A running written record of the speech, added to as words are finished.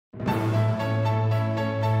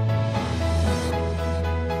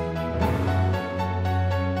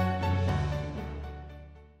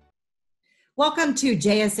Welcome to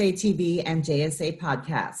JSA TV and JSA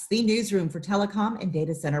Podcasts, the newsroom for telecom and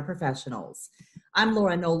data center professionals. I'm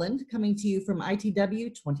Laura Noland, coming to you from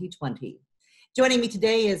ITW 2020. Joining me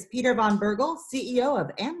today is Peter von Bergel, CEO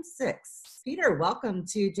of AMS-IX. Peter, welcome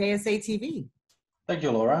to JSA TV. Thank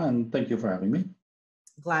you, Laura, and thank you for having me.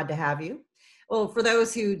 Glad to have you. Well, for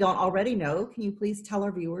those who don't already know, can you please tell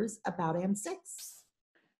our viewers about AMS-IX?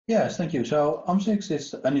 Yes, thank you. So AMS-IX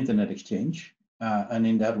is an internet exchange. And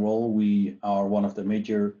in that role, we are one of the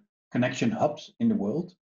major connection hubs in the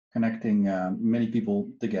world, connecting many people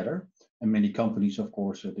together and many companies, of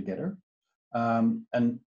course, together.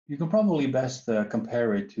 And you can probably best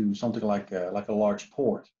compare it to something like a large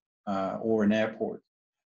port or an airport.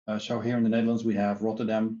 So here in the Netherlands, we have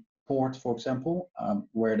Rotterdam Port, for example,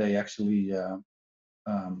 where they actually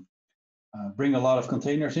bring a lot of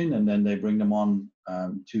containers in, and then they bring them on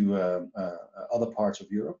to other parts of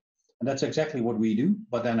Europe. And that's exactly what we do,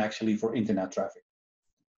 but then actually for internet traffic.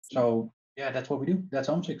 So yeah, that's what we do. That's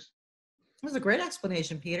AMS-IX. That was a great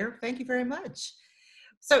explanation, Peter. Thank you very much.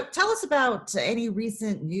 So tell us about any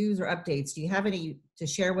recent news or updates. Do you have any to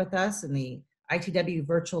share with us in the ITW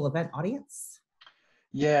virtual event audience?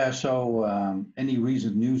 Yeah, so any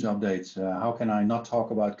recent news updates? How can I not talk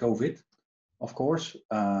about COVID? Of course,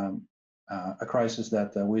 a crisis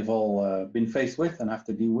that we've all been faced with and have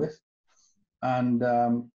to deal with. And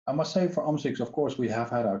I must say for AMS-IX, of course, we have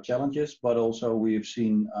had our challenges, but also we've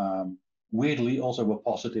seen, weirdly, also a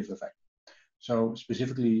positive effect. So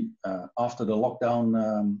specifically, after the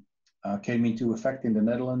lockdown came into effect in the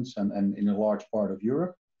Netherlands and in a large part of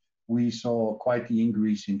Europe, we saw quite the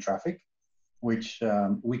increase in traffic, which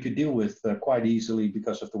we could deal with quite easily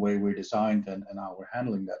because of the way we're designed and how we're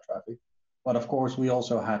handling that traffic. But of course, we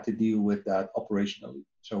also had to deal with that operationally.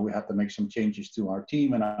 So we had to make some changes to our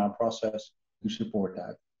team and our process to support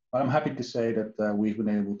that. But I'm happy to say that we've been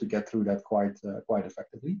able to get through that quite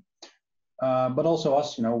effectively. But also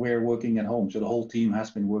us, we're working at home. So the whole team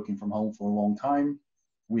has been working from home for a long time.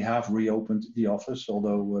 We have reopened the office,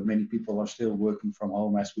 although many people are still working from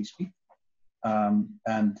home as we speak. Yeah,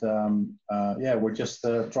 we're just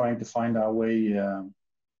trying to find our way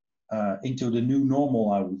into the new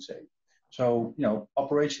normal, I would say. So,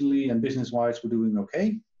 operationally and business-wise, we're doing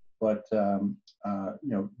okay. But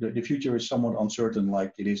the future is somewhat uncertain,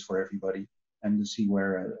 like it is for everybody, and to see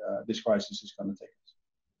where this crisis is going to take us.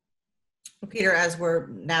 Well, Peter, as we're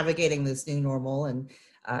navigating this new normal and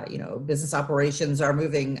business operations are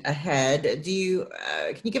moving ahead, can you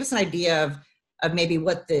give us an idea of maybe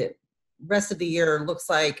what the rest of the year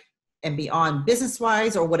looks like and beyond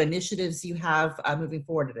business-wise, or what initiatives you have moving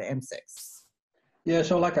forward at AMS-IX? Yeah,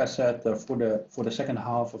 so like I said, for the second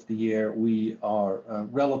half of the year, we are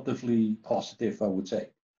relatively positive, I would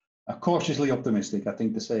say. Cautiously optimistic, I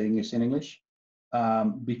think the saying is in English,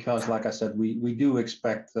 because like I said, we do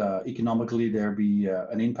expect economically there be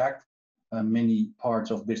an impact. Many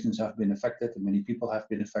parts of business have been affected, and many people have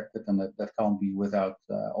been affected, and that can't be without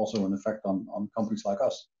also an effect on companies like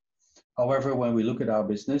us. However, when we look at our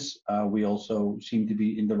business, we also seem to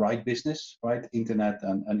be in the right business, right? Internet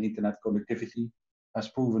and internet connectivity has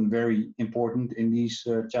proven very important in these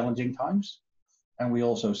challenging times. And we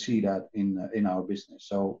also see that in our business.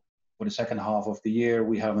 So for the second half of the year,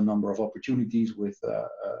 we have a number of opportunities with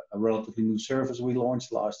a relatively new service we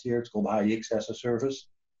launched last year. It's called IX as a service,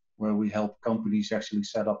 where we help companies actually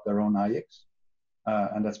set up their own IX.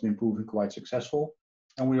 And that's been proven quite successful.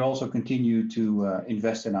 And we also continue to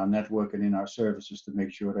invest in our network and in our services to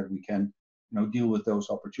make sure that we can deal with those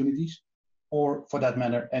opportunities, or for that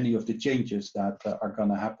matter, any of the changes that are going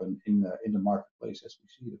to happen in the marketplace as we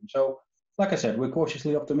see them. So, like I said, we're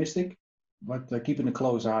cautiously optimistic, but keeping a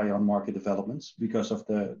close eye on market developments because of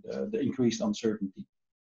the increased uncertainty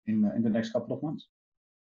in the next couple of months.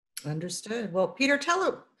 Understood. Well, Peter,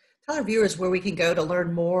 tell our viewers where we can go to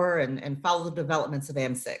learn more and follow the developments of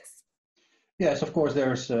AMS-IX. Yes, of course,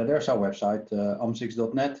 there's our website,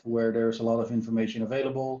 ams-ix.net, where there's a lot of information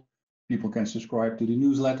available. People can subscribe to the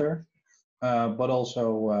newsletter. But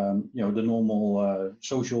also, the normal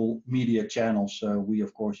social media channels we,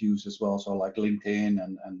 of course, use as well. So like LinkedIn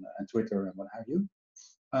and Twitter and what have you.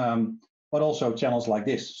 But also channels like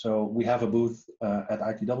this. So we have a booth at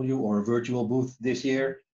ITW, or a virtual booth this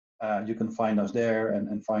year. You can find us there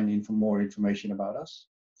and find more information about us.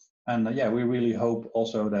 And yeah, we really hope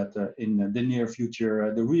also that in the near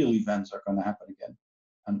future, the real events are going to happen again.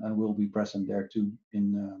 And we'll be present there too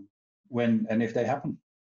when and if they happen.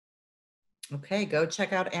 Okay, go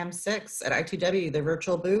check out AMS-IX at ITW, their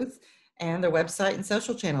virtual booth, and their website and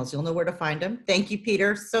social channels. You'll know where to find them. Thank you,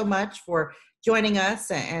 Peter, so much for joining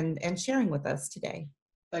us and sharing with us today.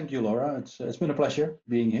 Thank you, Laura. It's been a pleasure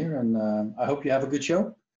being here, and I hope you have a good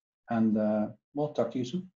show. And we'll talk to you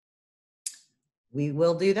soon. We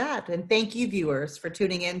will do that. And thank you, viewers, for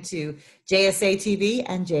tuning in to JSA TV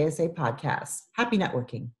and JSA Podcasts. Happy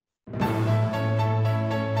networking.